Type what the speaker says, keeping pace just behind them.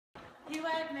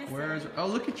what? Nice. Where's? Oh,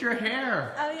 look at your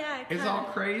hair. Oh yeah. It's all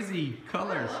crazy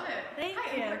colors. I love it. Thank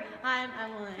you. I'm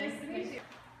Emily. Nice to meet you.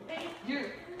 Thank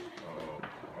you.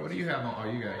 What do you have on? Oh,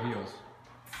 you got heels.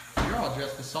 You're all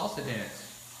dressed to salsa dance.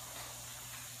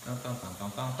 Dun, dun, dun,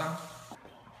 dun, dun, dun.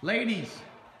 Ladies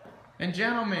and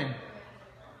gentlemen,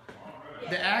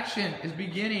 the action is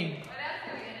beginning.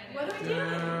 What are we doing?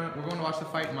 We're going to watch the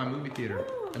fight in my movie theater,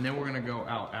 and then we're going to go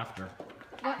out after.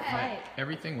 What fight?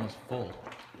 Everything was full.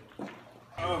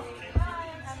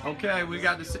 Okay, we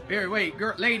got this. Here, wait,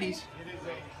 ladies.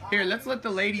 Here, let's let the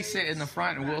ladies sit in the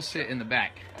front, and we'll sit in the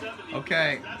back.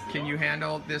 Okay, can you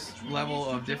handle this level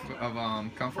of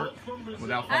comfort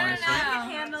without falling asleep?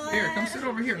 Handle it. Here, come sit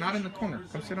over here, not in the corner.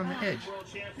 Come sit on the edge.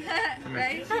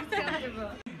 Right? She's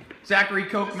comfortable. Zachary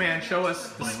Kochman, show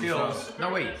us the skills. No,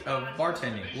 wait, of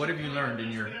bartending. What have you learned in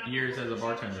your years as a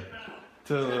bartender?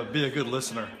 To be a good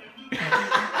listener.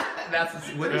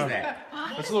 What is that?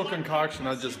 It's a little concoction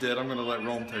I just did. I'm going to let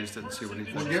Rome taste it and see what he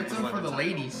thinks. Well, give some for the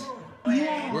ladies.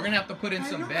 We're going to have to put in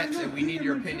some bets, and we need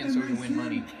your opinion so we can win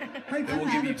money. Then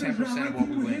we'll give you 10% of what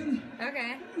we win.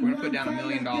 Okay. We're going to put down $1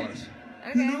 million. Okay.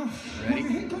 Ready?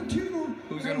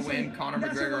 Who's going to win, Conor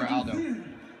McGregor or Aldo?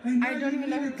 I don't even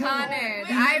know who Conor.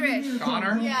 The Irish.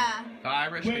 Conor? Yeah. The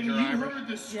Irish, because you're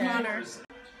Irish. Conor.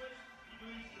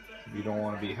 If you don't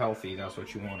want to be healthy, that's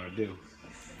what you want to do.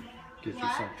 Get you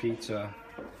some pizza.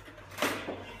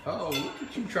 Oh, look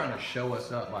at you trying to show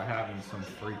us up by having some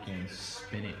freaking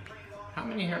spinach. How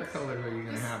many hair colors are you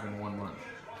going to have in 1 month?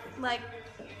 Like,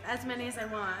 as many as I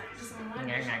want. Just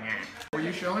one. Were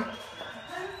you showing?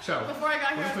 Show. Before I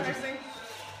got here, I was nursing.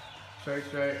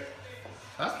 Straight.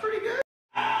 That's pretty good.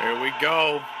 Here we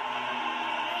go.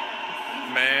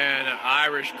 Man, an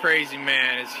Irish crazy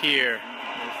man is here.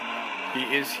 He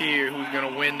is here. Who's going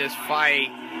to win this fight?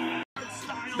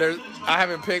 I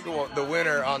haven't picked the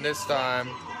winner on this time,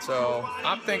 so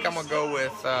I think I'm going to go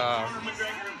with...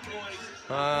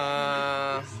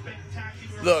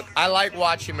 look, I like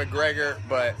watching McGregor,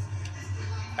 but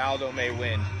Aldo may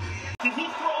win.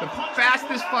 The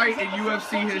fastest fight in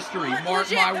UFC history,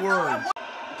 mark my words.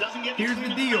 Here's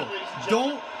the deal.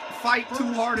 Don't fight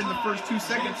too hard in the first 2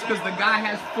 seconds because the guy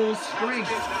has full strength.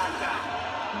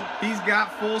 He's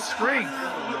got full strength.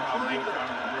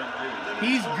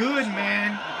 He's good,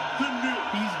 man.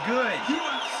 He's good.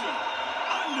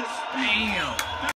 Damn.